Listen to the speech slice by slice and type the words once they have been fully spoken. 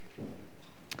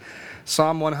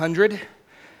Psalm 100.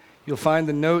 You'll find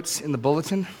the notes in the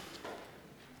bulletin.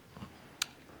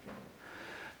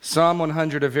 Psalm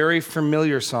 100, a very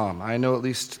familiar psalm. I know at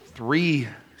least 3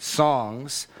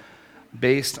 songs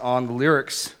based on the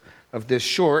lyrics of this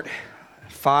short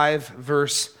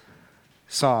 5-verse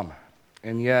psalm.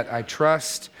 And yet I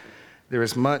trust there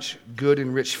is much good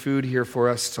and rich food here for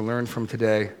us to learn from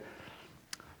today.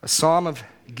 A psalm of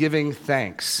giving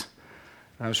thanks.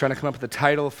 I was trying to come up with a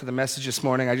title for the message this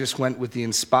morning. I just went with the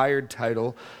inspired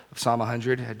title of Psalm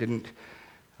 100. I didn't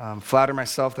flatter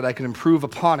myself that I could improve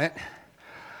upon it.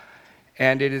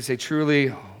 And it is a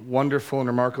truly wonderful and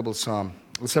remarkable psalm.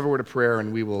 Let's have a word of prayer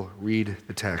and we will read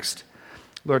the text.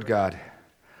 Lord God,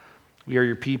 we are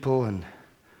your people and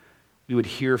we would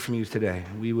hear from you today.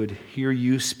 We would hear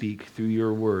you speak through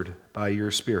your word by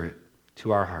your Spirit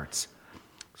to our hearts.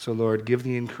 So Lord, give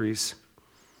the increase.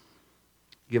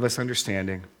 Give us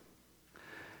understanding.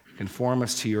 Conform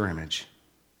us to your image.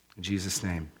 In Jesus'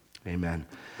 name, amen.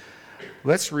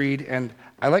 Let's read, and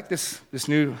I like this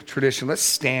new tradition. Let's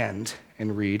stand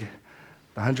and read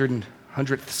the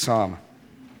 100th Psalm.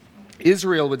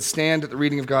 Israel would stand at the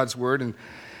reading of God's word, and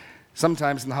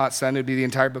sometimes in the hot sun, it would be the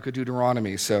entire book of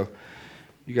Deuteronomy. So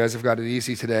you guys have got it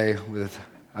easy today with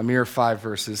a mere 5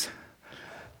 verses.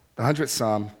 The 100th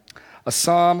Psalm, a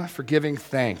psalm for giving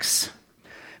thanks.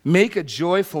 Make a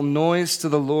joyful noise to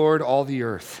the Lord, all the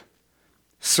earth.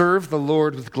 Serve the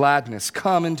Lord with gladness.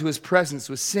 Come into his presence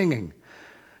with singing.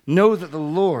 Know that the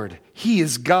Lord, he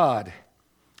is God.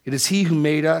 It is he who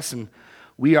made us, and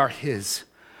we are his.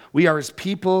 We are his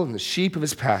people and the sheep of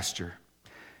his pasture.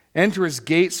 Enter his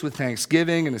gates with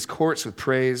thanksgiving and his courts with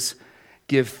praise.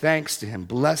 Give thanks to him.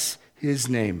 Bless his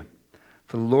name.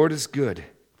 For the Lord is good.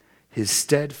 His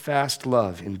steadfast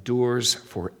love endures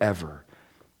forever,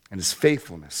 and his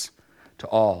faithfulness to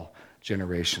all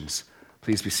generations.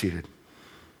 Please be seated.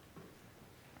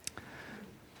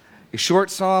 A short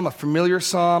psalm, a familiar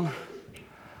psalm,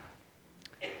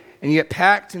 and yet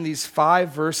packed in these 5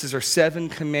 verses are 7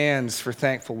 commands for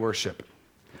thankful worship.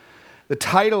 The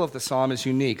title of the psalm is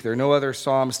unique. There are no other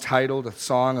psalms titled a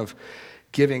song of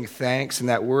giving thanks, and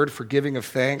that word for giving of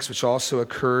thanks, which also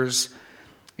occurs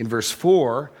in verse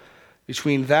 4,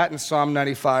 between that and Psalm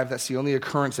 95, that's the only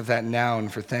occurrence of that noun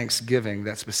for thanksgiving,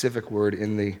 that specific word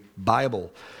in the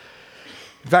Bible.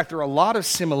 In fact, there are a lot of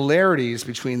similarities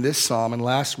between this psalm and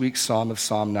last week's psalm of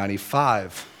Psalm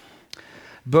 95.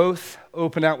 Both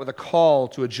open out with a call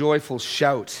to a joyful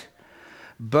shout.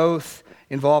 Both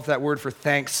involve that word for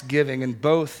thanksgiving, and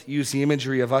both use the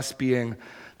imagery of us being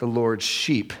the Lord's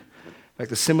sheep. In fact,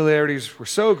 the similarities were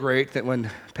so great that when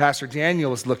Pastor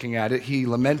Daniel was looking at it, he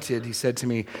lamented. He said to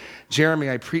me, "Jeremy,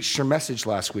 I preached your message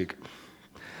last week."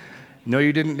 No,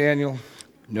 you didn't, Daniel.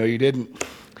 No, you didn't.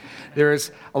 There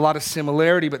is a lot of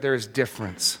similarity, but there is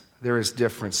difference. There is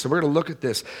difference. So we're going to look at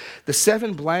this. The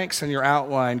 7 blanks on your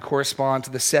outline correspond to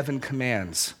the 7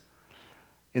 commands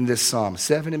in this psalm.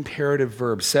 7 imperative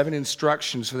verbs, 7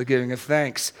 instructions for the giving of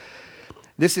thanks.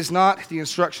 This is not the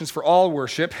instructions for all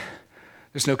worship.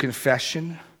 There's no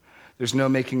confession. There's no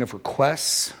making of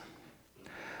requests.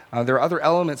 There are other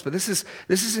elements, but this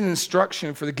is an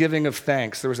instruction for the giving of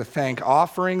thanks. There was a thank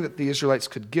offering that the Israelites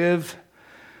could give.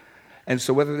 And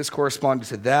so whether this corresponded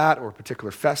to that or a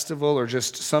particular festival or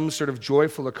just some sort of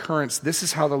joyful occurrence, this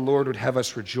is how the Lord would have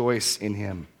us rejoice in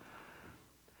him.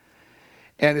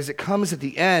 And as it comes at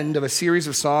the end of a series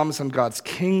of psalms on God's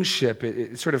kingship,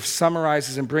 it sort of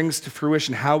summarizes and brings to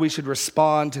fruition how we should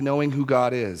respond to knowing who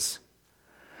God is.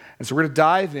 And so we're going to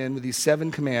dive in with these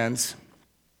 7 commands,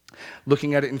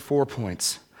 looking at it in 4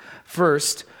 points.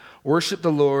 First, worship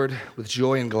the Lord with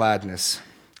joy and gladness,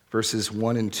 verses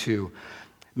 1 and 2.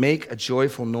 Make a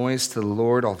joyful noise to the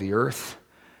Lord, all the earth.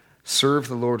 Serve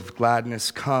the Lord with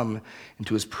gladness. Come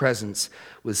into his presence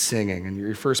with singing. And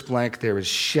your first blank there is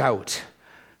shout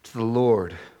to the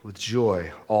Lord with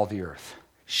joy, all the earth.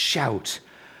 Shout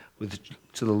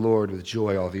to the Lord with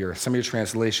joy, all the earth. Some of your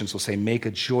translations will say, make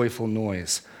a joyful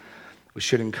noise. We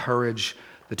should encourage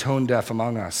the tone deaf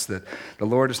among us that the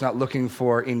Lord is not looking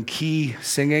for in-key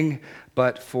singing,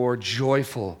 but for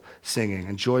joyful singing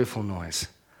and joyful noise.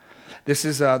 This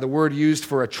is the word used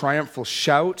for a triumphal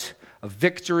shout of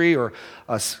victory or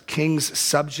a king's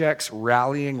subjects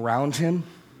rallying round him.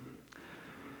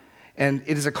 And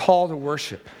it is a call to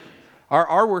worship.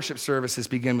 Our worship services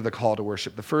begin with a call to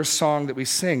worship. The first song that we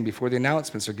sing before the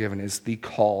announcements are given is the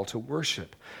call to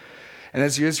worship. And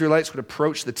as the Israelites would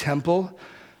approach the temple,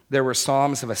 there were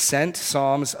psalms of ascent,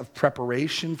 psalms of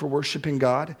preparation for worshiping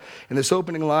God. And this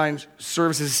opening line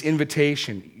serves as this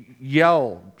invitation.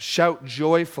 Yell, shout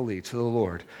joyfully to the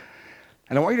Lord.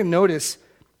 And I want you to notice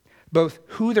both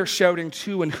who they're shouting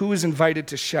to and who is invited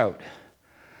to shout.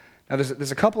 Now,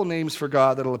 there's a couple names for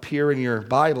God that'll appear in your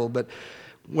Bible, but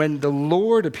when the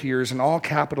Lord appears in all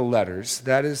capital letters,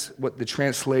 that is what the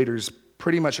translators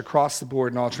pretty much across the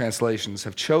board in all translations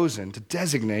have chosen to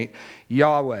designate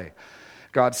Yahweh,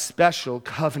 God's special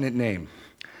covenant name.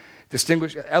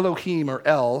 Distinguish Elohim or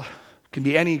El can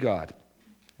be any God.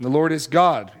 And the Lord is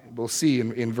God, we'll see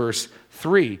in verse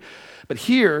 3. But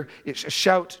here, it's a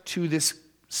shout to this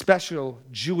special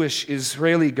Jewish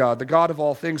Israeli God, the God of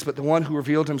all things, but the one who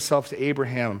revealed himself to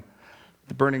Abraham,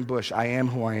 the burning bush. I am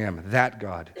who I am, that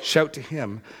God. Shout to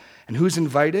him. And who's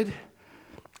invited?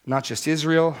 Not just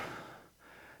Israel,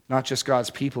 not just God's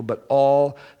people, but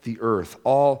all the earth,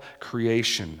 all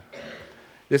creation.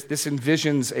 This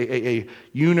envisions a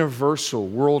universal,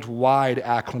 worldwide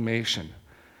acclamation.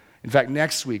 In fact,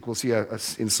 next week we'll see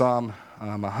in Psalm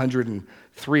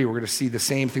 103, we're going to see the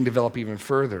same thing develop even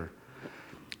further.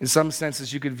 In some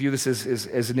senses, you could view this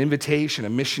as an invitation, a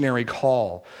missionary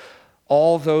call.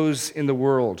 All those in the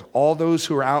world, all those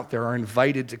who are out there are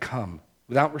invited to come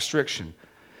without restriction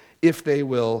if they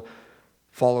will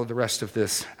follow the rest of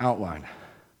this outline.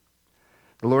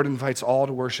 The Lord invites all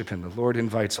to worship him. The Lord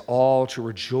invites all to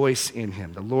rejoice in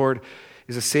him. The Lord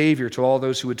is a savior to all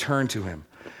those who would turn to him.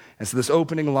 And so this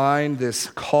opening line, this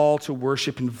call to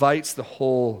worship, invites the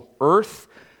whole earth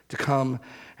to come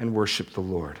and worship the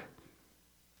Lord.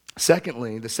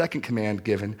 Secondly, the second command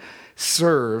given,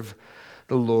 serve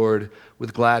the Lord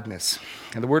with gladness.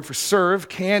 And the word for serve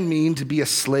can mean to be a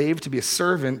slave, to be a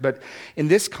servant, but in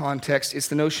this context, it's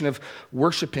the notion of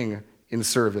worshiping in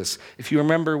service. If you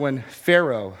remember when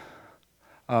Pharaoh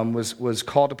was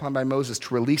called upon by Moses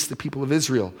to release the people of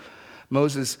Israel,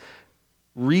 Moses'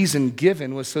 reason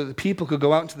given was so that the people could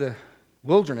go out into the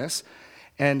wilderness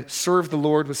and serve the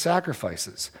Lord with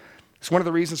sacrifices. It's one of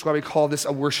the reasons why we call this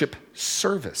a worship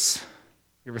service.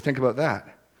 You ever think about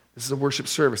that? This is a worship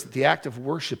service. The act of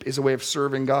worship is a way of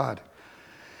serving God.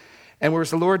 And whereas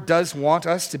the Lord does want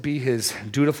us to be his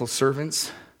dutiful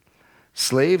servants,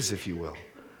 slaves, if you will,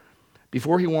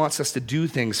 before he wants us to do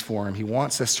things for him, he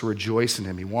wants us to rejoice in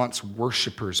him. He wants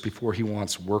worshipers before he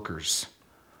wants workers.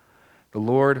 The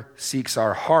Lord seeks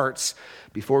our hearts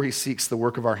before he seeks the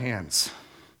work of our hands.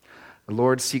 The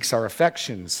Lord seeks our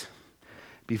affections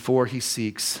before he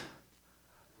seeks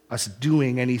us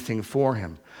doing anything for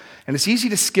him. And it's easy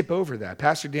to skip over that.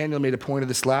 Pastor Daniel made a point of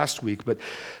this last week, but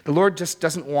the Lord just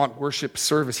doesn't want worship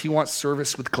service. He wants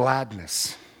service with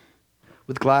gladness.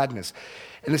 With gladness.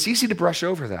 And it's easy to brush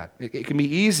over that. It can be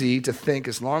easy to think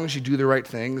as long as you do the right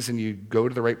things and you go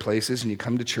to the right places and you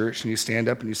come to church and you stand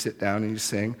up and you sit down and you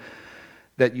sing,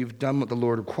 that you've done what the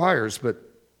Lord requires. But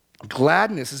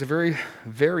gladness is a very,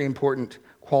 very important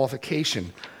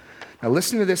qualification. Now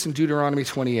listen to this in Deuteronomy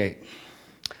 28.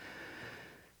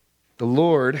 The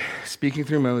Lord, speaking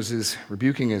through Moses,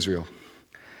 rebuking Israel,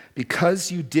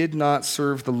 because you did not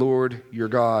serve the Lord your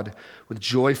God with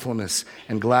joyfulness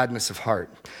and gladness of heart,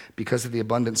 because of the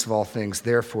abundance of all things,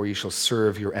 therefore you shall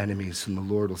serve your enemies, whom the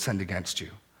Lord will send against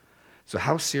you. So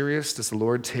how serious does the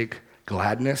Lord take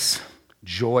gladness,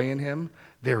 joy in him?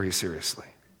 Very seriously.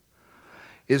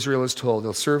 Israel is told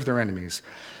they'll serve their enemies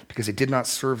because they did not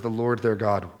serve the Lord their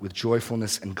God with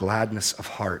joyfulness and gladness of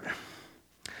heart.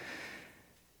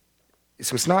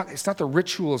 So it's not the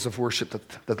rituals of worship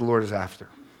that the Lord is after.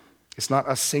 It's not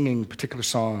us singing particular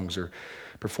songs or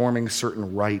performing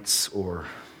certain rites or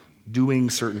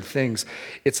doing certain things.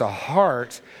 It's a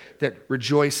heart that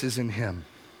rejoices in him.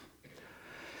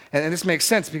 And this makes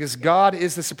sense because God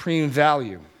is the supreme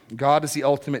value. God is the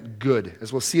ultimate good.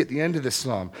 As we'll see at the end of this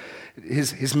psalm,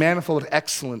 his manifold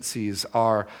excellencies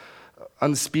are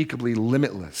unspeakably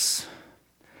limitless.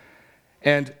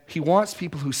 And he wants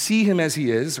people who see him as he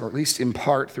is, or at least in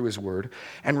part through his word,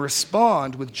 and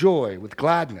respond with joy, with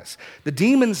gladness. The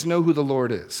demons know who the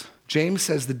Lord is. James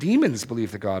says the demons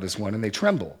believe that God is one and they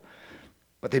tremble,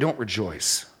 but they don't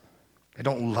rejoice. They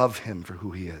don't love him for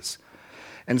who he is.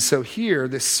 And so here,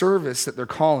 this service that they're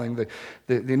calling, the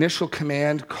initial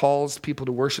command calls people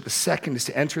to worship. The second is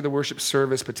to enter the worship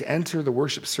service, but to enter the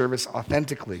worship service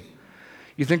authentically.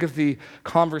 You think of the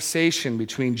conversation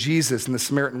between Jesus and the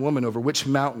Samaritan woman over which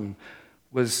mountain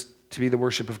was to be the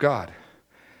worship of God.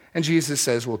 And Jesus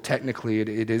says, well, technically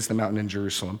it is the mountain in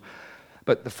Jerusalem.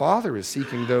 But the Father is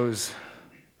seeking those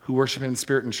who worship him in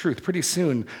spirit and truth. Pretty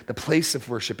soon, the place of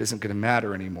worship isn't going to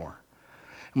matter anymore.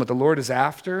 And what the Lord is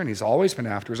after, and he's always been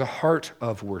after, is a heart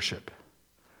of worship.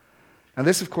 Now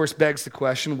this, of course, begs the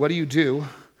question, what do you do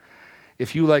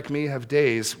if you, like me, have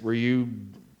days where you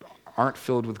aren't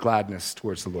filled with gladness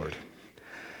towards the Lord?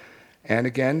 And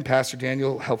again, Pastor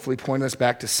Daniel helpfully pointed us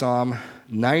back to Psalm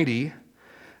 90,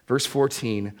 Verse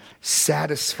 14,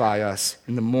 satisfy us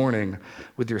in the morning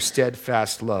with your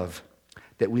steadfast love,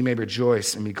 that we may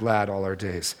rejoice and be glad all our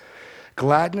days.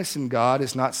 Gladness in God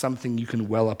is not something you can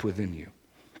well up within you.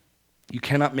 You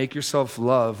cannot make yourself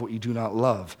love what you do not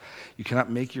love. You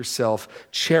cannot make yourself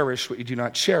cherish what you do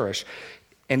not cherish.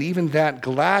 And even that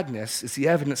gladness is the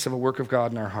evidence of a work of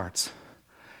God in our hearts.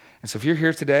 And so if you're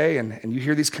here today and you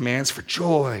hear these commands for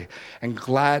joy and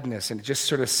gladness, and it just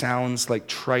sort of sounds like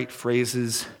trite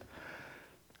phrases,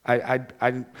 I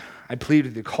plead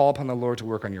with you, call upon the Lord to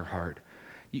work on your heart.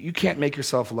 You can't make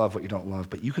yourself love what you don't love,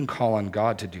 but you can call on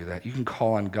God to do that. You can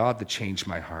call on God to change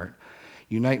my heart.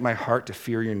 Unite my heart to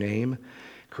fear your name.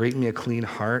 Create me a clean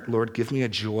heart. Lord, give me a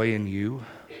joy in you.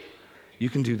 You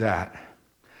can do that.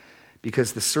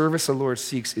 Because the service the Lord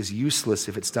seeks is useless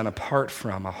if it's done apart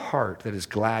from a heart that is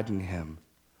glad in him.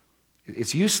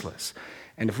 It's useless.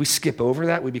 And if we skip over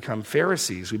that, we become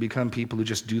Pharisees. We become people who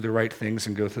just do the right things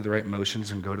and go through the right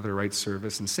motions and go to the right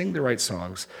service and sing the right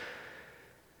songs.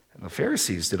 And the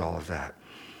Pharisees did all of that.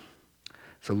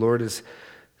 So the Lord is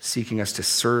seeking us to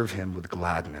serve him with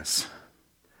gladness.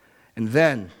 And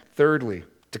then, thirdly,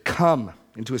 to come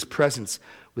into his presence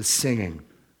with singing.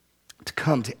 To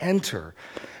come, to enter.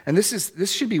 And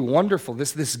this should be wonderful.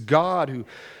 This God who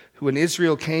when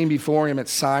Israel came before him at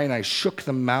Sinai, shook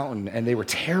the mountain, and they were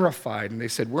terrified. And they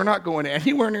said, we're not going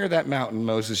anywhere near that mountain,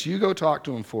 Moses. You go talk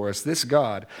to him for us. This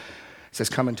God says,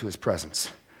 come into his presence.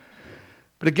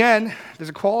 But again, there's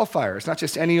a qualifier. It's not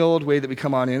just any old way that we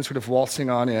come on in, sort of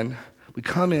waltzing on in. We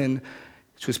come in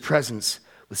to his presence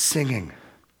with singing.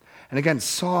 And again,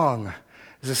 song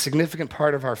is a significant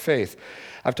part of our faith.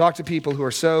 I've talked to people who are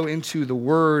so into the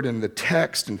word and the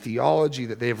text and theology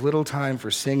that they have little time for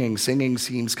singing. Singing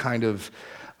seems kind of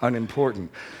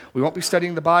unimportant. We won't be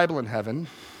studying the Bible in heaven,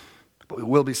 but we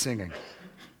will be singing.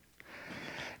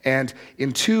 And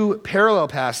in two parallel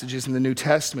passages in the New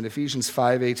Testament, Ephesians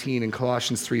 5:18 and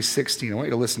Colossians 3:16, I want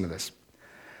you to listen to this.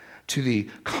 To the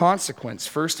consequence,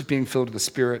 first of being filled with the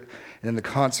Spirit, and then the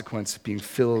consequence of being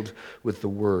filled with the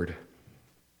Word.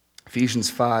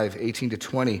 Ephesians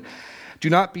 5:18-20. Do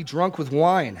not be drunk with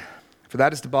wine, for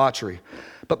that is debauchery,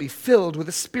 but be filled with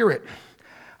the Spirit,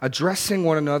 addressing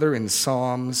one another in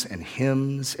psalms and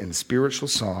hymns and spiritual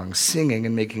songs, singing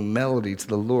and making melody to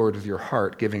the Lord with your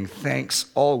heart, giving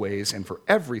thanks always and for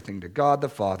everything to God the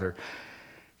Father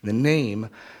in the name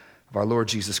of our Lord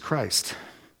Jesus Christ.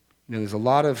 You know, there's a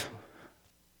lot of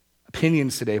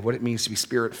opinions today of what it means to be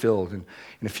Spirit-filled, and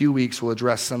in a few weeks we'll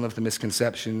address some of the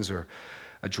misconceptions or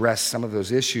address some of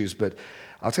those issues, but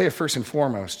I'll tell you first and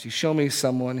foremost, you show me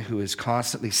someone who is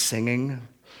constantly singing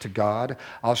to God,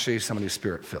 I'll show you someone who's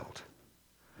Spirit-filled.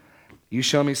 You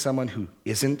show me someone who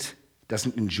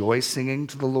doesn't enjoy singing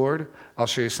to the Lord, I'll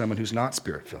show you someone who's not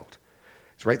Spirit-filled.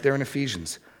 It's right there in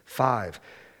Ephesians 5.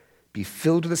 Be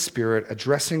filled with the Spirit,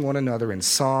 addressing one another in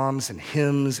psalms and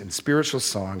hymns and spiritual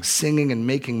songs, singing and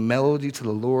making melody to the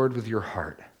Lord with your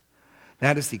heart.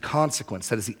 That is the consequence,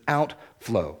 that is the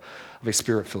outflow of a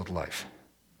Spirit-filled life.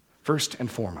 First and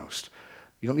foremost,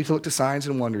 you don't need to look to signs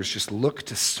and wonders, just look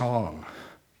to song.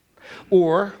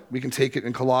 Or we can take it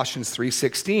in Colossians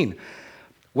 3:16.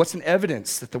 What's an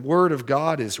evidence that the Word of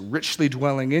God is richly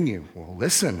dwelling in you? Well,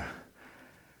 listen.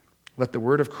 Let the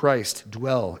word of Christ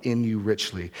dwell in you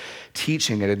richly,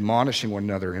 teaching and admonishing one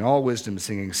another in all wisdom,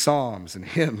 singing psalms and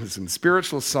hymns and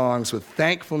spiritual songs with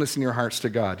thankfulness in your hearts to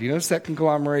God. Do you notice that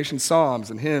conglomeration?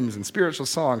 Psalms and hymns and spiritual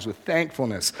songs with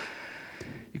thankfulness.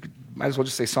 Might as well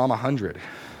just say Psalm 100.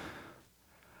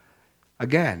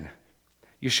 Again,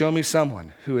 you show me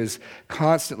someone who is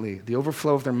constantly, the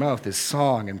overflow of their mouth is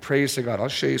song and praise to God. I'll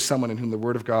show you someone in whom the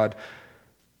word of God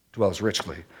dwells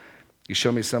richly. You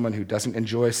show me someone who doesn't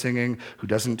enjoy singing, who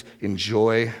doesn't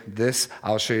enjoy this,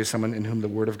 I'll show you someone in whom the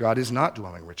word of God is not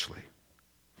dwelling richly.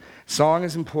 Song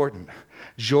is important,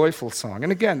 joyful song.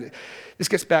 And again, this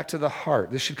gets back to the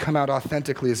heart. This should come out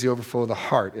authentically as the overflow of the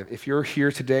heart. If you're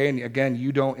here today and again,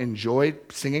 you don't enjoy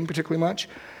singing particularly much,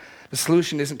 the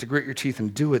solution isn't to grit your teeth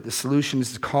and do it. The solution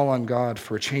is to call on God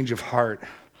for a change of heart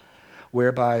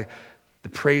whereby the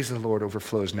praise of the Lord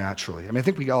overflows naturally. I mean, I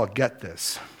think we all get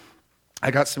this.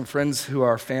 I got some friends who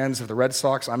are fans of the Red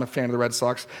Sox. I'm a fan of the Red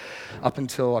Sox. Up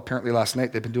until apparently last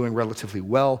night, they've been doing relatively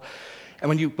well. And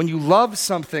when you love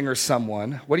something or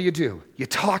someone, what do? You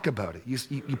talk about it.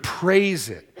 You praise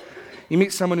it. You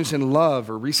meet someone who's in love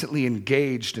or recently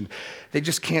engaged, and they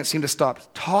just can't seem to stop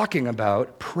talking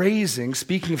about, praising,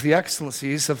 speaking of the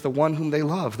excellencies of the one whom they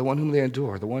love, the one whom they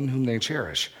adore, the one whom they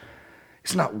cherish.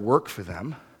 It's not work for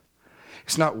them.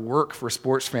 It's not work for a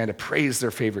sports fan to praise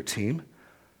their favorite team.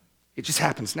 It just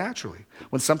happens naturally.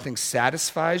 When something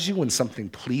satisfies you, when something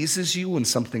pleases you, when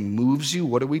something moves you,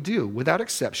 what do? Without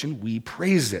exception, we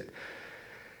praise it.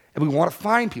 And we want to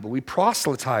find people. We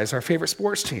proselytize our favorite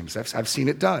sports teams. I've seen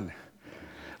it done.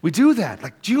 We do that.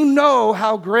 Like, do you know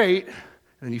how great? And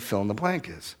then you fill in the blank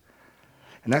is.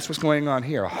 And that's what's going on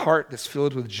here. A heart that's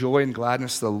filled with joy and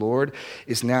gladness to the Lord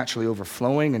is naturally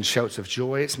overflowing in shouts of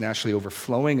joy. It's naturally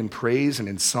overflowing in praise and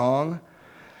in song.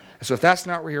 And so if that's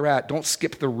not where you're at, don't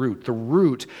skip the root. The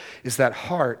root is that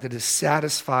heart that is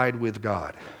satisfied with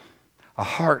God. A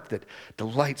heart that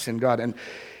delights in God. And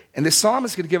this psalm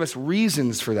is going to give us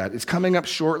reasons for that. It's coming up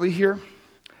shortly here.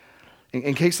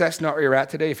 In case that's not where you're at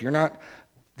today, if you're not,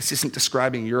 this isn't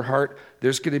describing your heart,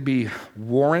 there's going to be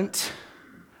warrant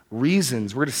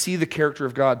reasons. We're going to see the character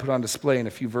of God put on display in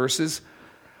a few verses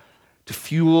to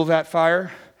fuel that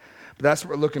fire. But that's what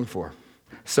we're looking for.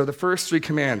 So the first three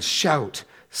commands: shout,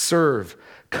 serve,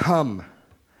 come.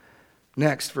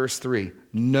 Next, verse 3,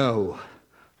 know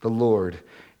the Lord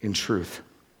in truth.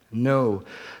 Know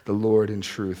the Lord in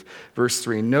truth. Verse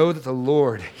 3, know that the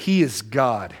Lord, He is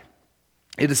God.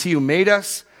 It is He who made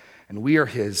us, and we are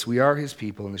His. We are His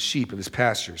people and the sheep of His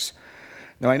pastures.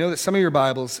 Now, I know that some of your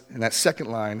Bibles in that second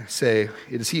line say,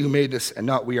 it is He who made us and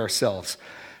not we ourselves.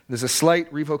 There's a slight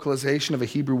revocalization of a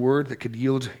Hebrew word that could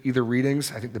yield either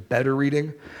readings. I think the better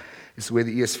reading is the way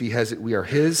the ESV has it, we are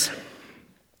His.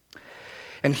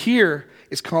 And here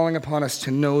is calling upon us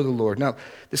to know the Lord. Now,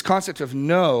 this concept of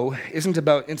know isn't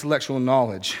about intellectual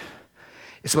knowledge.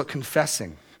 It's about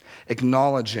confessing,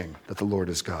 acknowledging that the Lord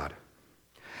is God.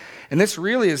 And this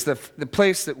really is the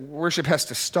place that worship has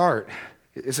to start.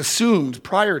 It's assumed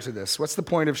prior to this. What's the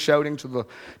point of shouting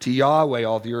to Yahweh,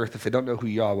 all the earth, if they don't know who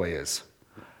Yahweh is?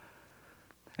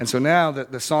 And so now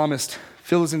that the psalmist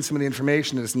fills in some of the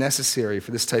information that is necessary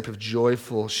for this type of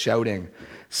joyful shouting,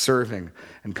 serving,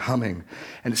 and coming.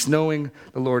 And it's knowing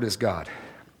the Lord is God.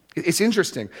 It's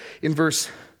interesting. In verse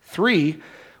 3,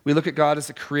 we look at God as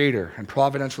the creator and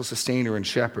providential sustainer and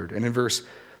shepherd. And in verse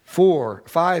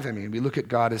 5, we look at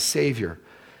God as Savior.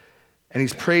 And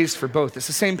He's praised for both. It's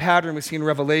the same pattern we see in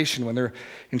Revelation when they're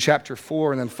in chapter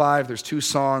 4 and then 5. There's two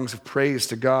songs of praise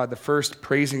to God. The first,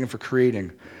 praising Him for creating.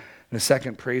 And the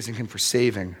second, praising Him for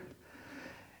saving.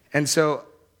 And so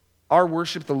our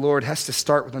worship of the Lord has to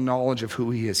start with the knowledge of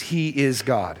who He is. He is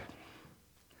God.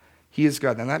 He is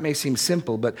God. Now that may seem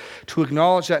simple, but to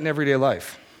acknowledge that in everyday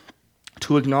life,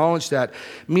 to acknowledge that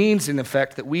means in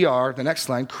effect that we are, the next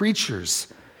line, creatures.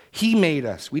 He made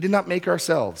us. We did not make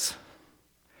ourselves.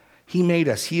 He made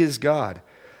us. He is God.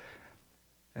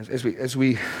 As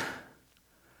we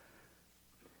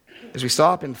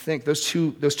stop and think, those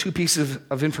two pieces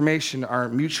of information are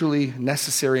mutually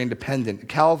necessary and dependent.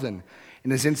 Calvin,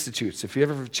 in his Institutes, if you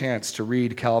ever have a chance to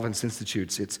read Calvin's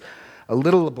Institutes, it's a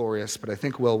little laborious, but I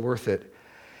think well worth it.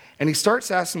 And he starts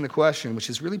asking the question, which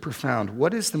is really profound: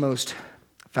 what is the most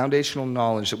foundational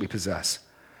knowledge that we possess?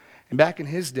 And back in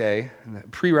his day, in the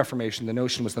pre-Reformation, the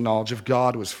notion was the knowledge of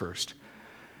God was first.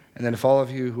 And then if all of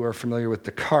you who are familiar with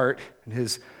Descartes and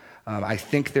his I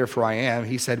think, therefore I am,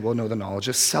 he said, well, no, the knowledge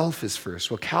of self is first.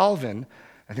 Well, Calvin,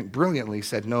 I think brilliantly,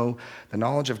 said, no, the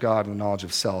knowledge of God and the knowledge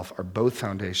of self are both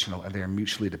foundational and they are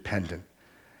mutually dependent.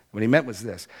 What he meant was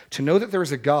this: to know that there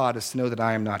is a God is to know that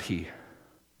I am not He.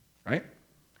 Right?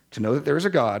 To know that there is a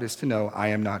God is to know I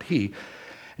am not He.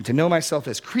 And to know myself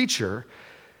as creature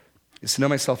is to know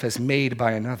myself as made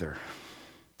by another.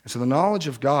 And so the knowledge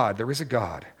of God, there is a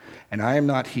God, and I am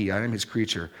not He, I am His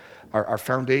creature, are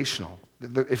foundational.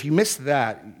 If you miss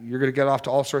that, you're going to get off to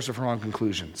all sorts of wrong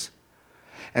conclusions.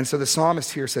 And so the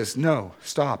psalmist here says, no,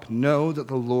 stop. Know that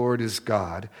the Lord is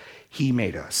God. He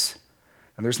made us.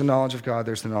 And there's the knowledge of God,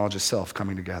 there's the knowledge of self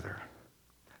coming together.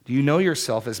 Do you know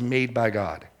yourself as made by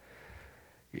God?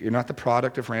 You're not the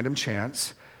product of random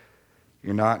chance.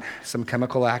 You're not some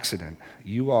chemical accident.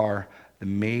 You are the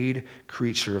made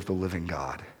creature of the living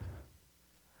God.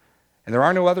 And there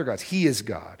are no other gods. He is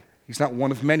God. He's not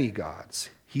one of many gods.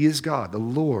 He is God. The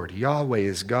Lord, Yahweh,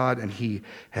 is God, and He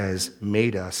has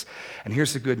made us. And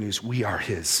here's the good news: we are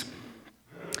His.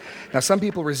 Now, some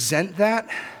people resent that.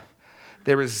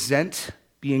 They resent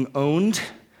being owned.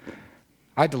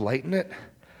 I delight in it.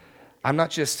 I'm not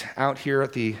just out here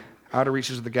at the outer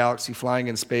reaches of the galaxy, flying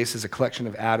in space as a collection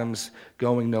of atoms,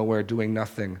 going nowhere, doing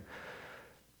nothing.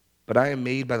 But I am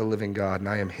made by the living God, and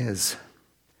I am His.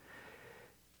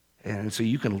 And so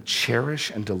you can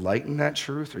cherish and delight in that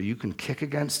truth, or you can kick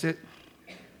against it.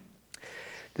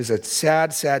 There's a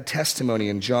sad, sad testimony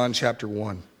in John chapter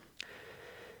 1.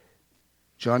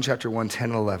 John chapter 1,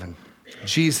 10 and 11.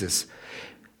 Jesus,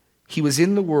 He was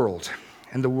in the world,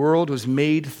 and the world was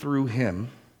made through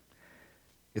Him,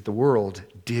 Yet the world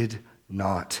did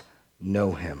not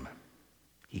know him.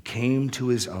 He came to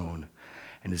his own,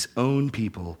 and his own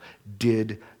people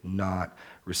did not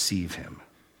receive him.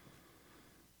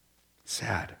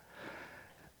 Sad.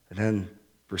 And then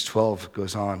verse 12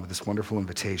 goes on with this wonderful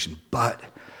invitation. But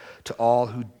to all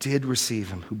who did receive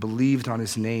him, who believed on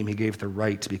his name, he gave the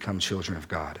right to become children of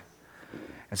God.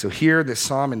 And so here, this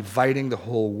psalm inviting the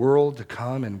whole world to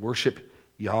come and worship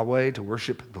Yahweh, to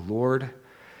worship the Lord.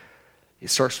 It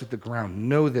starts with the ground.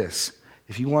 Know this.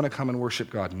 If you want to come and worship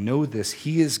God, know this.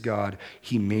 He is God.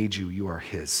 He made you. You are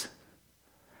his.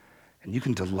 And you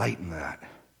can delight in that.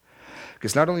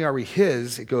 Because not only are we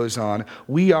his, it goes on,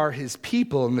 we are his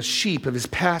people and the sheep of his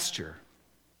pasture,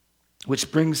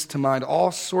 which brings to mind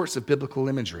all sorts of biblical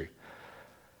imagery.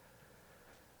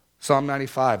 Psalm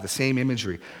 95, the same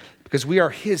imagery. Because we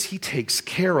are his, he takes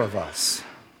care of us.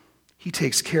 He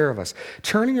takes care of us.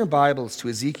 Turning your Bibles to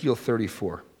Ezekiel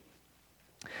 34.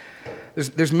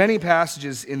 There's many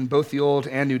passages in both the Old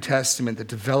and New Testament that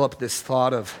develop this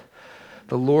thought of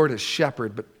the Lord as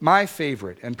shepherd, but my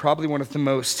favorite, and probably one of the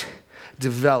most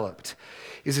developed,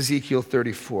 is Ezekiel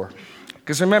 34.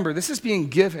 Because remember, this is being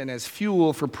given as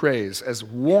fuel for praise, as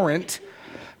warrant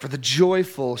for the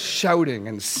joyful shouting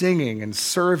and singing and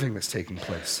serving that's taking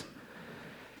place.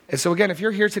 And so again, if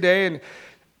you're here today and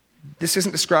this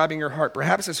isn't describing your heart,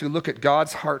 perhaps as we look at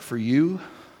God's heart for you,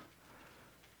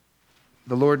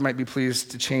 the Lord might be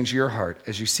pleased to change your heart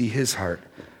as you see his heart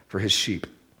for his sheep.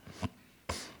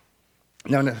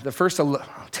 Now, in the first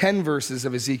 10 verses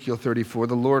of Ezekiel 34,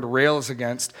 the Lord rails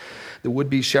against the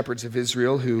would-be shepherds of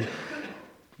Israel who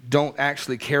don't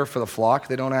actually care for the flock.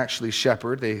 They don't actually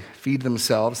shepherd. They feed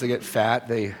themselves. They get fat.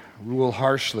 They rule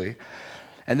harshly.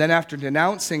 And then after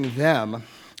denouncing them,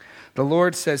 the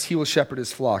Lord says he will shepherd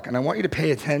his flock. And I want you to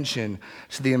pay attention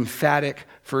to the emphatic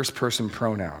first-person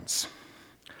pronouns.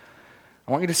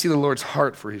 I want you to see the Lord's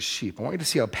heart for his sheep. I want you to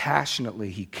see how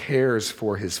passionately he cares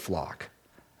for his flock.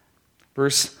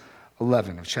 Verse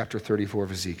 11 of chapter 34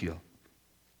 of Ezekiel.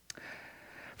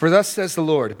 For thus says the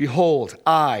Lord, behold,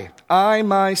 I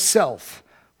myself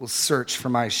will search for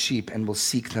my sheep and will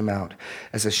seek them out.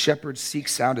 As a shepherd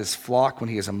seeks out his flock when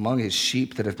he is among his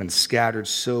sheep that have been scattered,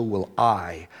 so will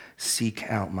I seek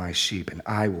out my sheep, and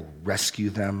I will rescue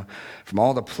them from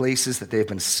all the places that they have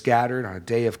been scattered on a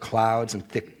day of clouds and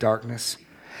thick darkness.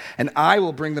 And I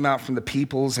will bring them out from the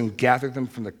peoples and gather them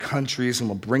from the countries and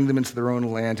will bring them into their own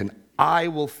land, and I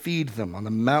will feed them on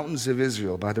the mountains of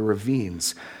Israel by the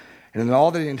ravines and in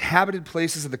all the inhabited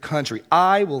places of the country.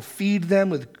 I will feed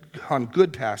them on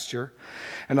good pasture,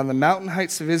 and on the mountain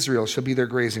heights of Israel shall be their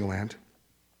grazing land.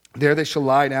 There they shall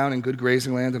lie down in good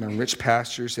grazing land, and on rich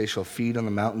pastures they shall feed on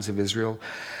the mountains of Israel.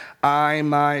 I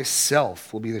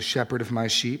myself will be the shepherd of my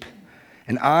sheep,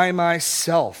 and I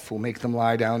myself will make them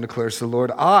lie down, declares the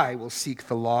Lord. I will seek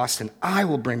the lost, and I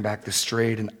will bring back the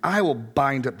strayed, and I will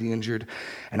bind up the injured,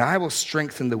 and I will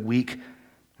strengthen the weak,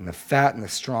 and the fat and the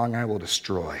strong I will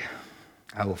destroy.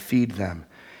 I will feed them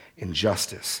in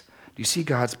justice. Do you see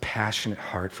God's passionate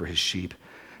heart for his sheep?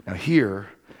 Now here,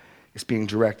 it's being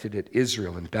directed at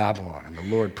Israel and Babylon, and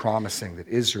the Lord promising that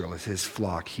Israel is his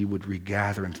flock. He would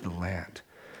regather into the land.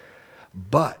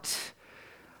 But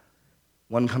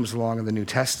one comes along in the New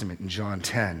Testament in John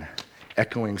 10,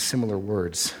 echoing similar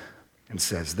words, and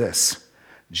says this.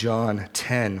 John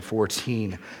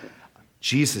 10:14,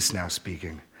 Jesus now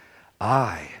speaking,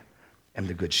 I am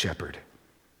the good shepherd.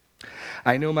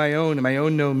 I know my own, and my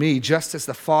own know me, just as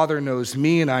the Father knows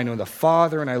me, and I know the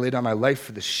Father, and I lay down my life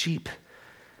for the sheep.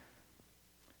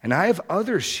 And I have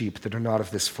other sheep that are not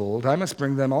of this fold. I must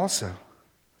bring them also.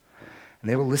 And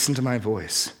they will listen to my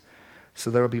voice. So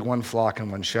there will be one flock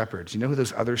and one shepherd. Do you know who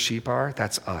those other sheep are?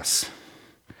 That's us.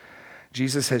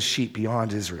 Jesus has sheep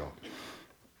beyond Israel.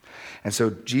 And so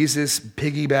Jesus,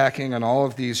 piggybacking on all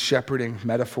of these shepherding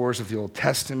metaphors of the Old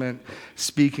Testament,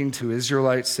 speaking to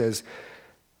Israelites, says,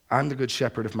 I'm the good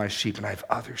shepherd of my sheep, and I have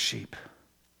other sheep.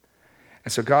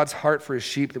 And so God's heart for his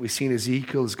sheep that we see in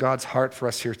Ezekiel is God's heart for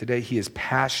us here today. He is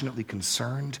passionately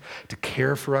concerned to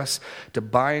care for us, to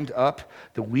bind up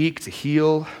the weak, to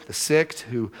heal the sick,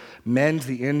 to mend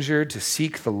the injured, to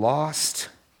seek the lost.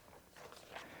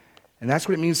 And that's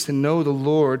what it means to know the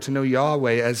Lord, to know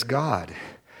Yahweh as God.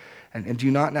 And do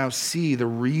you not now see the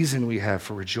reason we have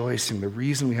for rejoicing, the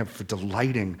reason we have for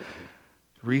delighting,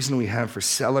 the reason we have for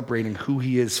celebrating who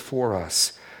he is for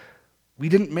us? We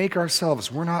didn't make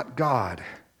ourselves. We're not God.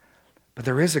 But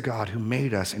there is a God who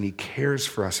made us, and he cares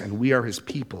for us, and we are his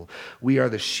people. We are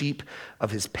the sheep of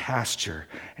his pasture,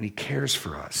 and he cares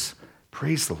for us.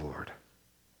 Praise the Lord.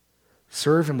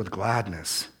 Serve him with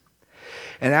gladness.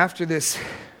 And after this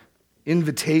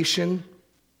invitation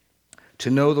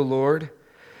to know the Lord.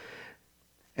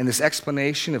 And this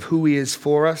explanation of who he is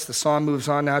for us, the psalm moves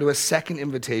on now to a second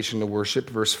invitation to worship,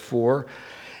 verse 4.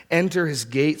 Enter his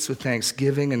gates with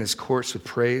thanksgiving and his courts with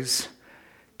praise.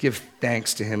 Give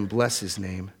thanks to him, bless his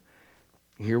name.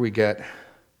 And here we get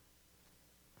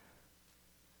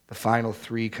the final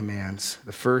three commands.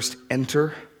 The first,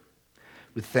 enter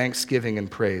with thanksgiving and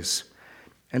praise.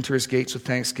 Enter his gates with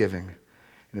thanksgiving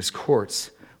and his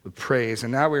courts with praise.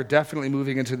 And now we're definitely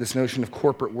moving into this notion of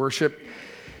corporate worship.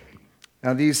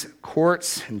 Now these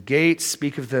courts and gates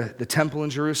speak of the temple in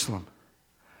Jerusalem.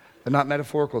 They're not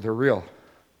metaphorical, they're real.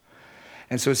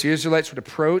 And so as the Israelites would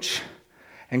approach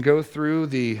and go through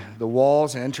the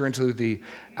walls and enter into the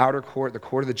outer court, the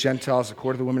court of the Gentiles, the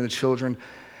court of the women and the children,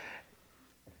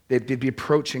 they'd be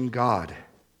approaching God.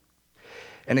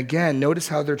 And again, notice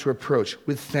how they're to approach: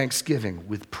 with thanksgiving,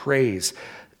 with praise.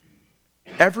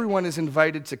 Everyone is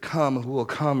invited to come who will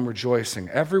come rejoicing.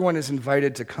 Everyone is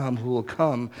invited to come who will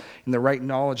come in the right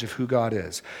knowledge of who God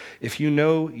is. If you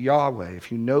know Yahweh, if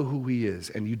you know who he is,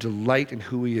 and you delight in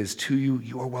who he is to you,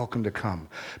 you are welcome to come.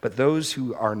 But those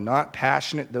who are not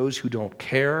passionate, those who don't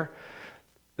care,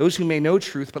 those who may know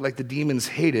truth but like the demons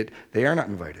hate it, they are not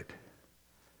invited.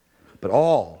 But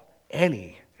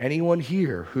anyone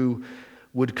here who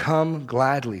would come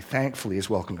gladly, thankfully, is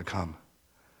welcome to come.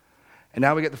 And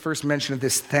now we get the first mention of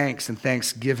this thanks and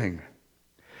thanksgiving,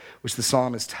 which the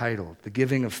psalm is titled, the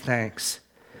giving of thanks.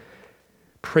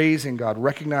 Praising God,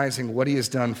 recognizing what he has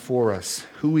done for us,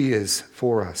 who he is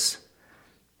for us.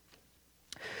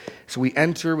 So we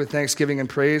enter with thanksgiving and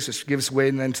praise, which gives way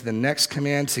then to the next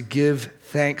command, to give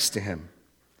thanks to him.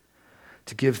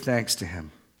 To give thanks to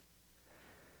him.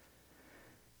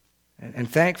 And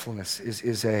thankfulness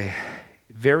is a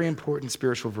very important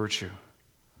spiritual virtue.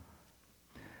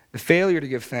 The failure to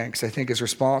give thanks, I think, is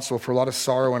responsible for a lot of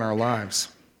sorrow in our lives.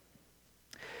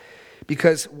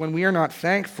 Because when we are not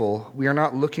thankful, we are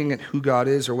not looking at who God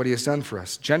is or what he has done for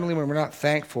us. Generally, when we're not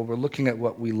thankful, we're looking at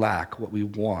what we lack, what we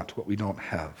want, what we don't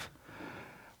have.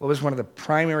 What was one of the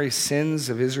primary sins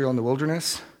of Israel in the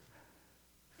wilderness?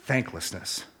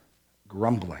 Thanklessness,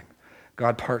 grumbling.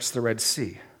 God parts the Red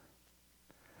Sea.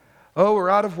 Oh, we're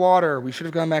out of water. We should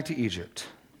have gone back to Egypt.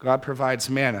 God provides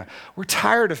manna. We're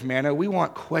tired of manna. We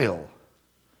want quail.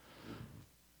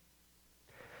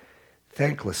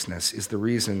 Thanklessness is the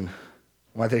reason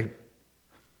why they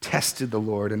tested the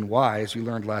Lord, and why, as we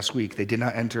learned last week, they did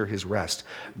not enter his rest.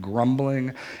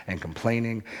 Grumbling and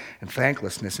complaining and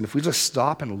thanklessness. And if we just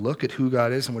stop and look at who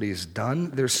God is and what he has done,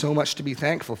 there's so much to be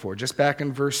thankful for. Just back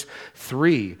in verse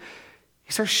 3,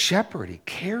 he's our shepherd. He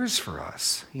cares for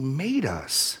us. He made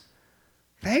us.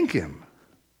 Thank him.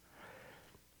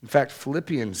 In fact,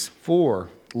 Philippians 4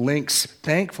 links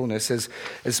thankfulness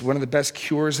as one of the best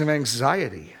cures of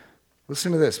anxiety.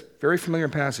 Listen to this, very familiar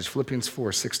passage, Philippians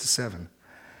 4, 6-7.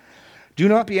 Do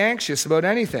not be anxious about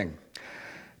anything,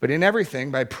 but in everything,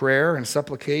 by prayer and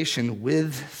supplication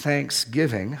with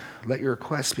thanksgiving, let your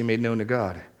requests be made known to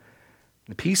God.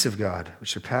 The peace of God,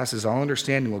 which surpasses all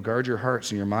understanding, will guard your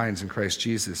hearts and your minds in Christ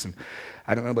Jesus. And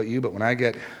I don't know about you, but when I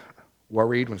get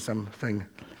worried, when something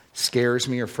scares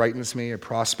me or frightens me or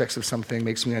prospects of something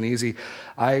makes me uneasy,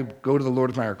 I go to the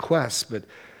Lord with my requests, but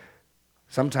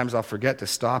sometimes I'll forget to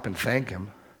stop and thank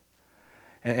him.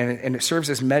 And it serves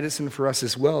as medicine for us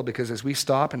as well, because as we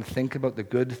stop and think about the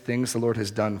good things the Lord has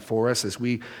done for us, as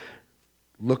we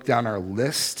look down our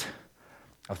list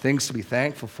of things to be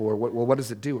thankful for, what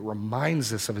does it do? It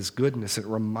reminds us of his goodness. It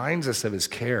reminds us of his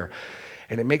care.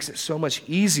 And it makes it so much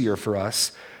easier for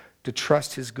us to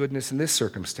trust his goodness in this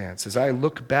circumstance. As I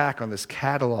look back on this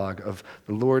catalog of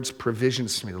the Lord's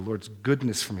provisions for me, the Lord's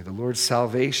goodness for me, the Lord's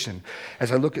salvation,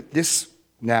 as I look at this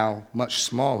now much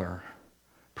smaller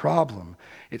problem,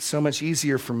 it's so much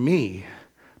easier for me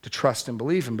to trust and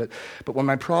believe him. But when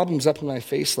my problem's up in my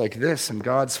face like this and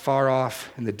God's far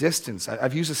off in the distance,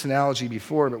 I've used this analogy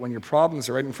before, but when your problems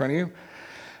are right in front of you,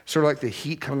 sort of like the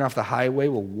heat coming off the highway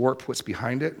will warp what's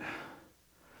behind it.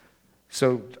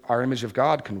 So our image of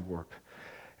God can warp.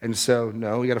 And so,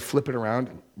 no, we got to flip it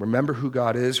around. Remember who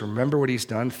God is. Remember what he's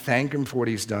done. Thank him for what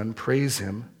he's done. Praise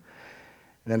him.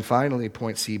 And then finally,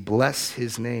 point C, bless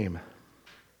his name,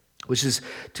 which is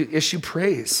to issue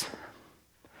praise.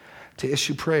 To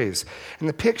issue praise. And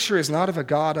the picture is not of a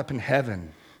God up in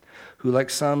heaven who, like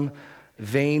some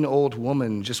vain old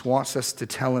woman, just wants us to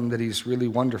tell him that he's really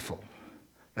wonderful.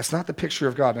 That's not the picture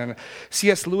of God. And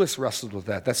C.S. Lewis wrestled with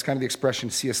that. That's kind of the expression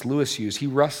C.S. Lewis used. He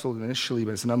wrestled initially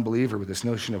as an unbeliever with this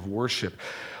notion of worship.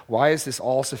 Why is this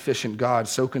all-sufficient God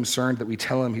so concerned that we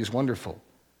tell him he's wonderful?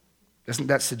 Doesn't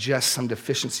that suggest some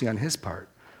deficiency on his part?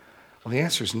 Well, the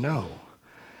answer is no.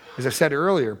 As I said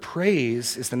earlier,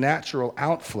 praise is the natural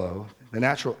outflow, the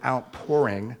natural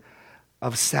outpouring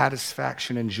of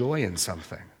satisfaction and joy in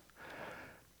something.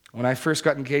 When I first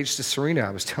got engaged to Serena, I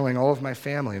was telling all of my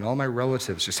family and all my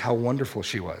relatives just how wonderful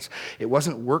she was. It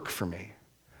wasn't work for me.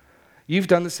 You've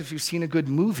done this if you've seen a good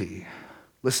movie,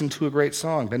 listened to a great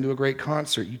song, been to a great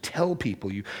concert. You tell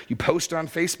people, you post on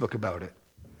Facebook about it.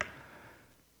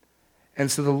 And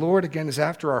so the Lord, again, is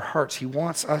after our hearts. He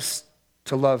wants us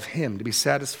to love him, to be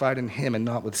satisfied in him and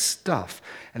not with stuff.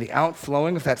 And the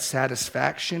outflowing of that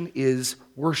satisfaction is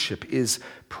worship, is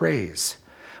praise,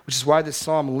 which is why this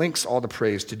psalm links all the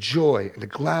praise to joy and to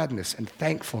gladness and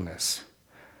thankfulness.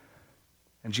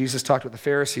 And Jesus talked with the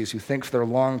Pharisees who think for their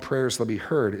long prayers they'll be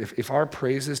heard. If our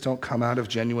praises don't come out of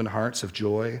genuine hearts of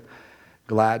joy,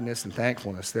 gladness, and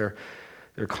thankfulness, they're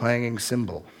a clanging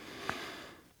cymbal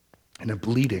and a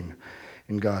bleating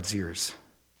in God's ears.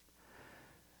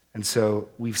 And so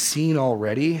we've seen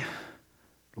already,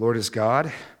 the Lord is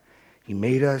God. He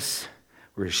made us.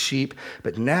 We're his sheep.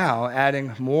 But now,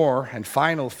 adding more and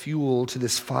final fuel to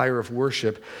this fire of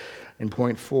worship, in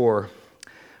point 4,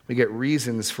 we get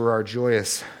reasons for our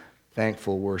joyous,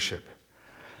 thankful worship.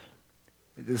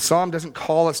 The psalm doesn't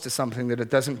call us to something that it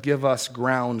doesn't give us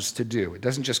grounds to do. It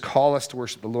doesn't just call us to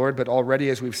worship the Lord, but already,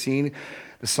 as we've seen,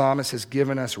 the psalmist has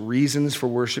given us reasons for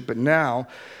worship. But now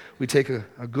we take a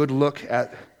good look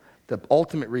at the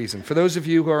ultimate reason. For those of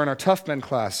you who are in our Tough Men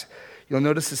class, you'll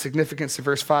notice the significance of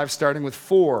verse 5 starting with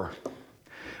 4,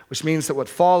 which means that what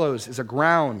follows is a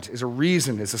ground, is a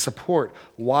reason, is a support.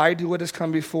 Why do what has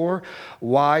come before?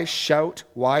 Why shout?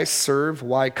 Why serve?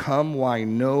 Why come? Why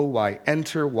know? Why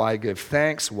enter? Why give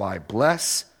thanks? Why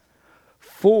bless?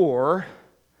 For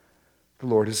the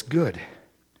Lord is good.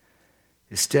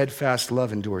 His steadfast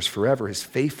love endures forever, his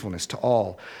faithfulness to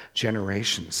all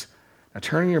generations. Now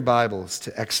turn in your Bibles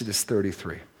to Exodus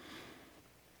 33.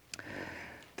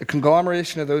 The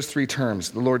conglomeration of those three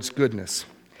terms, the Lord's goodness,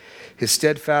 his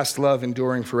steadfast love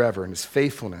enduring forever, and his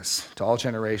faithfulness to all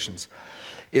generations,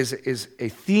 is a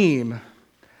theme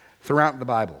throughout the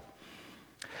Bible.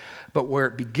 But where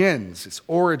it begins, its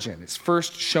origin, its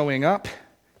first showing up,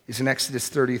 is in Exodus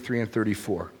 33 and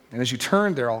 34. And as you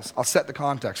turn there, I'll set the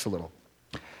context a little.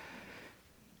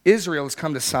 Israel has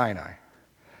come to Sinai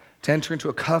to enter into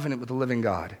a covenant with the living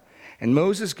God. And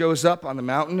Moses goes up on the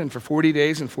mountain, and for 40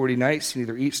 days and 40 nights, he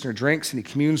neither eats nor drinks, and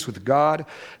he communes with God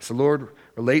as the Lord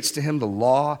relates to him the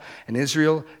law. And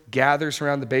Israel gathers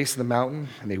around the base of the mountain,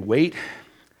 and they wait.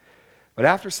 But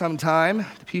after some time,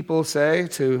 the people say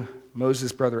to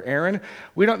Moses' brother Aaron,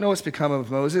 "We don't know what's become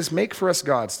of Moses. Make for us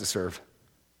gods to serve."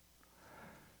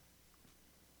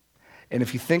 And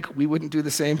if you think we wouldn't do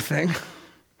the same thing,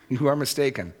 you are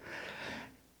mistaken.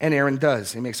 And Aaron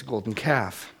does. He makes a golden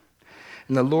calf.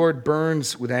 And the Lord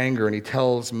burns with anger, and he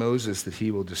tells Moses that he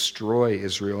will destroy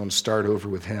Israel and start over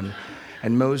with him.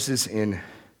 And Moses, in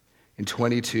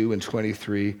 22 and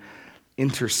 23,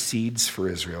 intercedes for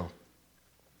Israel.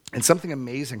 And something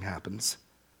amazing happens.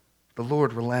 The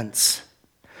Lord relents.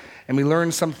 And we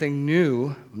learn something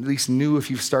new, at least new if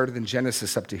you've started in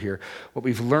Genesis up to here. What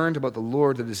we've learned about the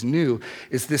Lord that is new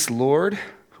is this Lord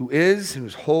who is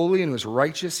holy and who is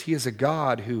righteous. He is a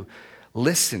God who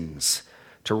listens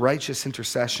to righteous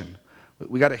intercession.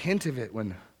 We got a hint of it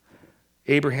when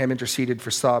Abraham interceded for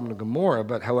Sodom and Gomorrah,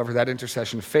 but however, that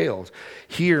intercession failed.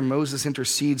 Here, Moses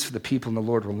intercedes for the people and the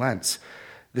Lord relents.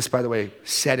 This, by the way,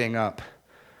 setting up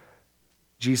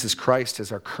Jesus Christ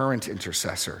as our current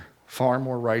intercessor, far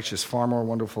more righteous, far more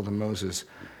wonderful than Moses,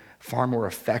 far more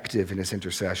effective in his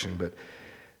intercession, but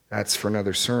that's for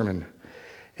another sermon.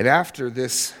 And after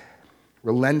this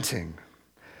relenting,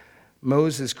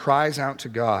 Moses cries out to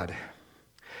God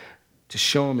to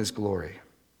show him his glory.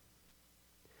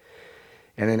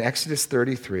 And in Exodus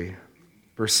 33,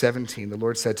 verse 17, the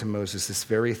Lord said to Moses, "This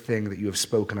very thing that you have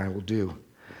spoken I will do.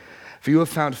 For you have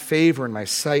found favor in my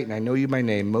sight, and I know you by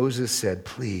name." Moses said,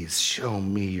 "Please show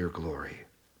me your glory."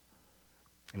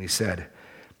 And he said,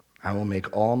 "I will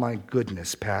make all my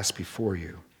goodness pass before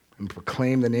you and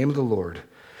proclaim the name of the Lord,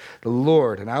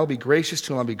 and I will be gracious to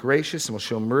whom I will be gracious, and will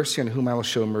show mercy on whom I will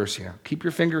show mercy." Now, keep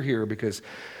your finger here because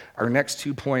our next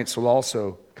 2 points will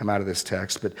also come out of this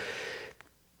text. But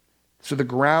so the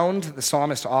ground the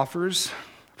psalmist offers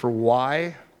for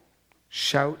why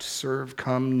shout, serve,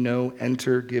 come, know,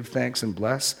 enter, give thanks, and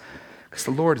bless, because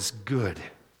the Lord is good.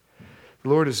 The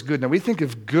Lord is good. Now we think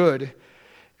of good,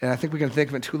 and I think we can think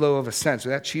of it too low of a sense.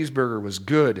 That cheeseburger was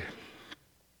good.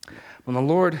 When the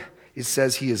Lord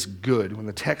says he is good, when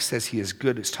the text says he is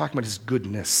good, it's talking about his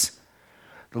goodness.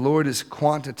 The Lord is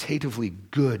quantitatively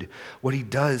good. What he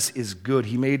does is good.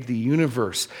 He made the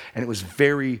universe, and it was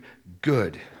very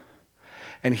good.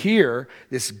 And here,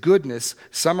 this goodness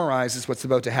summarizes what's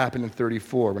about to happen in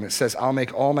 34 when it says, I'll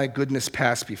make all my goodness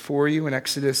pass before you in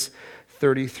Exodus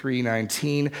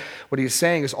 33:19. What he's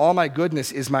saying is, all my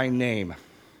goodness is my name.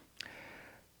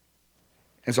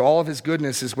 And so all of his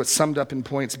goodness is what's summed up in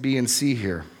points B and C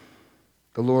here.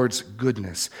 The Lord's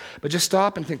goodness. But just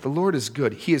stop and think, the Lord is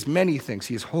good. He is many things.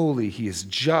 He is holy. He is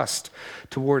just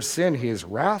towards sin. He is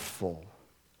wrathful.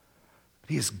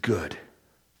 He is good.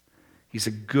 He's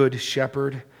a good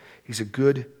shepherd. He's a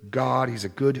good God. He's a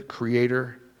good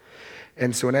creator.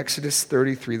 And so in Exodus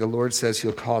 33, the Lord says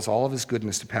he'll cause all of his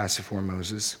goodness to pass before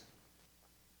Moses.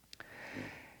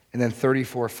 And then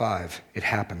 34:5, it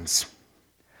happens.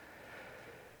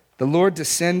 The Lord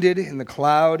descended in the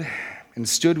cloud and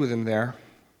stood with him there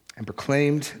and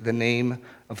proclaimed the name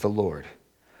of the Lord.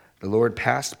 The Lord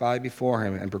passed by before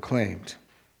him and proclaimed.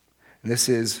 And this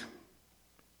is,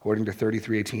 according to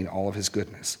 33:18, all of his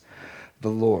goodness. The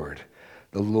Lord,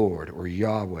 or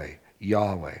Yahweh,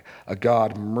 a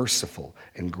God merciful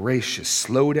and gracious,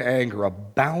 slow to anger,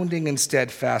 abounding in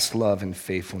steadfast love and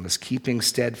faithfulness, keeping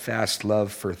steadfast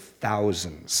love for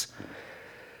thousands,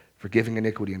 forgiving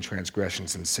iniquity and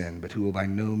transgressions and sin, but who will by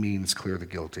no means clear the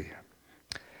guilty,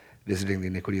 visiting the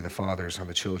iniquity of the fathers on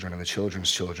the children and the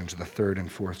children's children to the third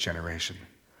and fourth generation.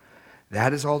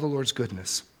 That is all the Lord's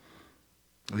goodness,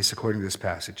 at least according to this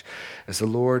passage. As the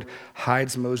Lord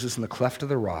hides Moses in the cleft of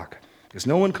the rock, because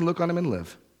no one can look on him and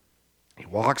live, he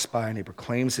walks by and he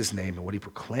proclaims his name, and what he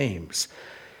proclaims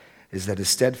is that his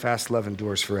steadfast love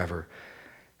endures forever,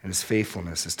 and his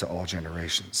faithfulness is to all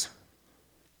generations.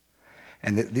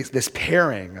 And this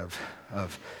pairing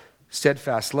of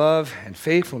steadfast love and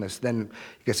faithfulness then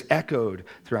gets echoed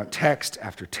throughout text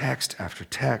after text after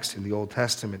text in the Old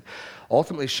Testament,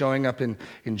 ultimately showing up in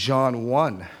John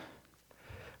 1.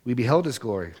 We beheld his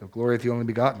glory, the glory of the only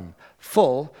begotten,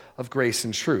 full of grace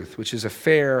and truth, which is a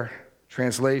fair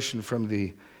translation from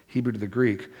the Hebrew to the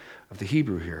Greek of the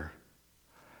Hebrew here.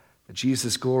 But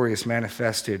Jesus' glory is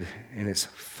manifested in its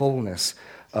fullness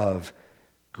of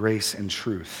grace and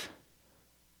truth.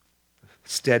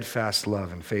 Steadfast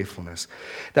love and faithfulness.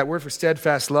 That word for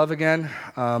steadfast love again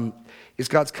is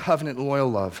God's covenant and loyal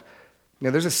love.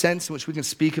 Now, there's a sense in which we can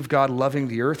speak of God loving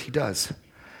the earth. He does.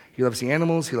 He loves the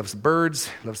animals, he loves the birds,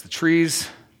 he loves the trees.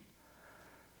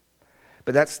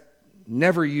 But that's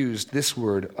never used, this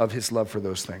word, of his love for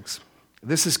those things.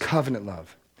 This is covenant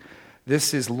love.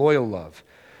 This is loyal love.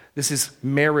 This is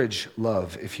marriage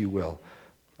love, if you will.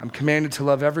 I'm commanded to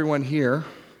love everyone here,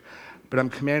 but I'm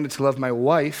commanded to love my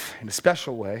wife in a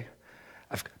special way.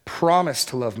 I've promised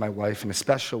to love my wife in a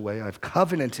special way. I've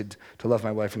covenanted to love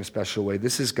my wife in a special way.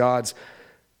 This is God's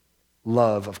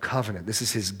love of covenant. This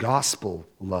is his gospel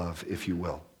love, if you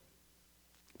will.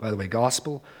 By the way,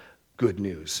 gospel, good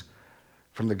news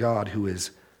from the God who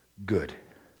is good.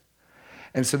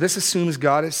 And so this assumes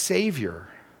God is Savior.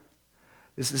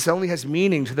 This only has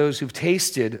meaning to those who've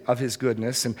tasted of his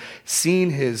goodness and seen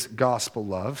his gospel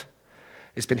love.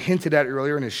 It's been hinted at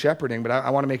earlier in his shepherding, but I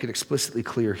want to make it explicitly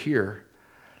clear here.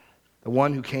 The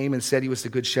one who came and said he was the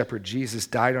good shepherd, Jesus,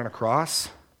 died on a cross.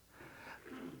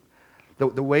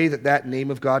 The way that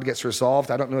name of God gets resolved,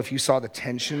 I don't know if you saw the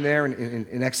tension there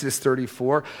in Exodus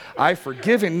 34. I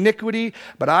forgive iniquity,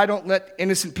 but I don't let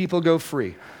innocent people go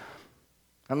free.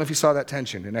 I don't know if you saw that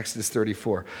tension in Exodus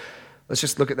 34. Let's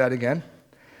just look at that again.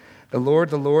 The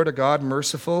Lord, a God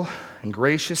merciful and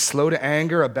gracious, slow to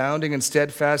anger, abounding in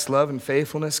steadfast love and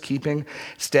faithfulness, keeping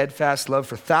steadfast love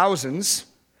for thousands,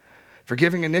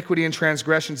 forgiving iniquity and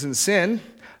transgressions and sin,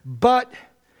 but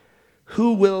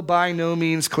who will by no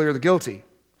means clear the guilty.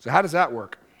 So how does that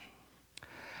work?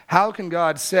 How can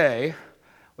God say,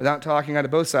 without talking out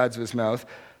of both sides of his mouth,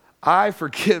 I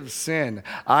forgive sin,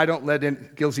 I don't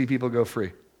let guilty people go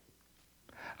free.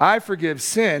 I forgive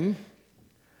sin,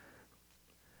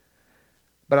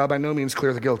 but I'll by no means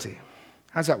clear the guilty.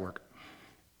 How does that work?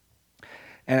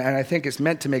 And I think it's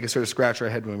meant to make us sort of scratch our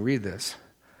head when we read this.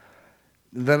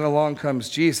 Then along comes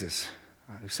Jesus,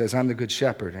 who says, I'm the good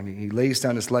shepherd, and he lays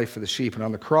down his life for the sheep. And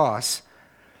on the cross,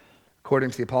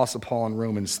 according to the Apostle Paul in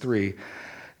Romans 3,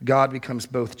 God becomes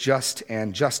both just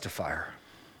and justifier.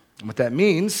 And what that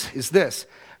means is this: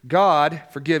 God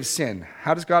forgives sin.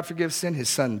 How does God forgive sin? His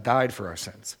Son died for our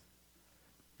sins.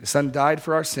 The Son died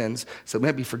for our sins, so we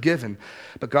might be forgiven.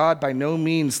 But God by no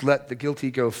means let the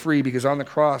guilty go free, because on the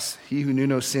cross, he who knew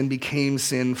no sin became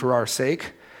sin for our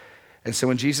sake. And so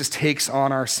when Jesus takes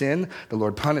on our sin, the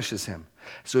Lord punishes him.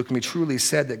 So it can be truly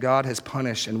said that God has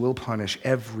punished and will punish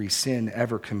every sin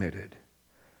ever committed.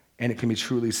 And it can be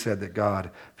truly said that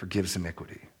God forgives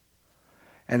iniquity.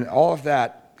 And all of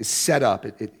that is set up.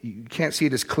 You can't see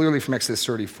it as clearly from Exodus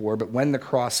 34, but when the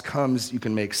cross comes, you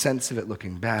can make sense of it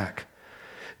looking back.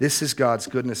 This is God's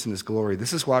goodness and his glory.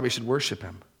 This is why we should worship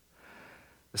him.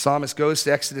 The psalmist goes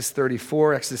to Exodus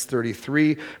 34, Exodus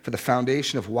 33 for the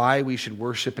foundation of why we should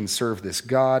worship and serve this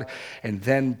God. And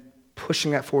then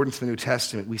pushing that forward into the New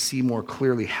Testament, we see more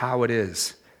clearly how it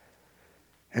is.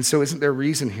 And so isn't there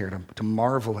reason here to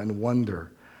marvel and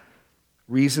wonder?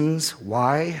 Reasons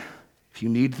why, if you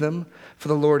need them, for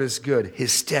the Lord is good.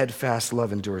 His steadfast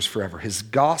love endures forever. His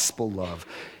gospel love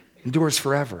endures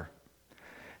forever.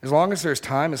 As long as there's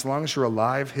time, as long as you're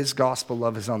alive, his gospel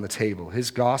love is on the table. His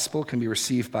gospel can be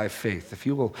received by faith. If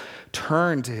you will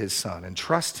turn to his son and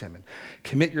trust him and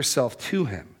commit yourself to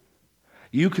him,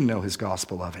 you can know his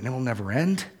gospel love, and it will never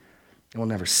end. It will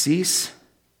never cease.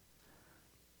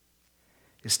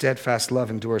 His steadfast love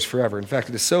endures forever. In fact,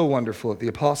 it is so wonderful that the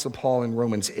Apostle Paul in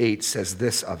Romans 8 says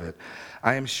this of it: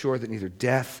 I am sure that neither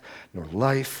death, nor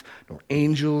life, nor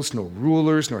angels, nor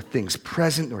rulers, nor things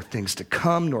present, nor things to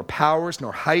come, nor powers,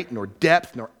 nor height, nor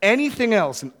depth, nor anything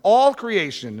else in all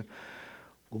creation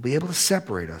will be able to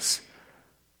separate us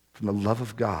from the love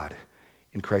of God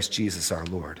in Christ Jesus our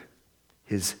Lord.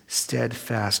 His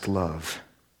steadfast love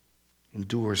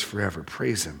endures forever.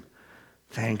 Praise him.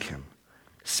 Thank him.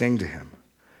 Sing to him.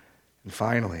 And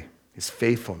finally, his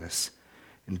faithfulness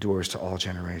endures to all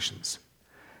generations.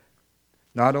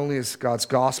 Not only is God's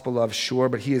gospel love sure,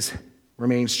 but he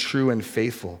remains true and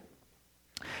faithful.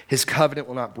 His covenant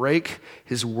will not break.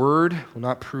 His word will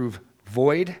not prove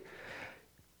void.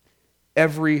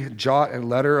 Every jot and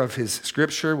letter of his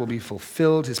scripture will be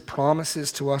fulfilled. His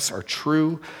promises to us are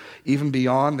true, even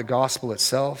beyond the gospel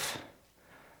itself.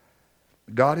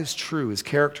 God is true. His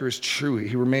character is true.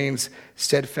 He remains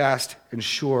steadfast and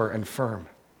sure and firm.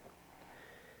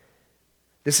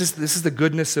 This is the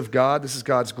goodness of God. This is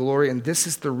God's glory, and this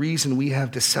is the reason we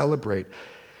have to celebrate.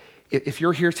 If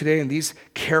you're here today and these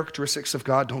characteristics of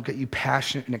God don't get you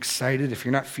passionate and excited, if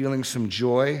you're not feeling some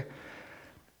joy,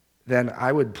 then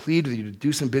I would plead with you to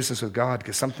do some business with God,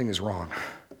 because something is wrong.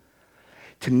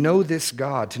 To know this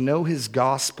God, to know his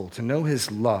gospel, to know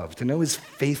his love, to know his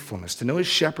faithfulness, to know his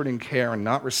shepherding care and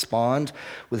not respond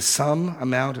with some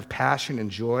amount of passion and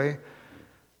joy,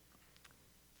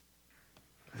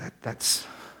 it's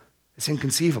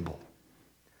inconceivable.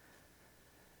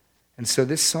 And so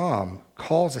this psalm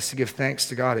calls us to give thanks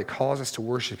to God. It calls us to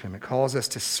worship him. It calls us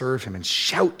to serve him and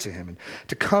shout to him and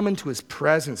to come into his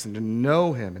presence and to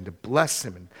know him and to bless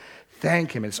him and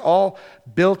thank him. It's all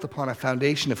built upon a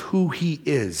foundation of who he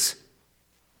is.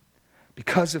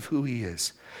 Because of who he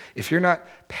is. If you're not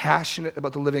passionate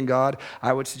about the living God,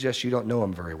 I would suggest you don't know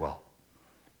him very well.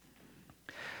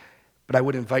 But I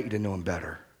would invite you to know him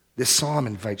better. This psalm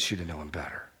invites you to know him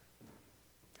better.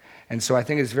 And so I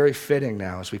think it's very fitting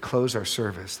now as we close our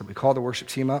service that we call the worship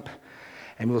team up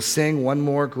and we'll sing one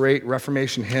more great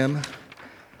Reformation hymn.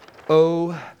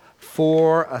 Oh,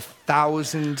 for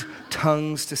 1,000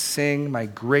 tongues to sing my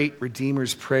great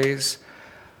Redeemer's praise.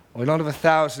 Well, we don't have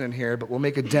 1,000 in here, but we'll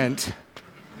make a dent.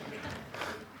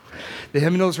 The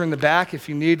hymnals are in the back if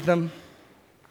you need them.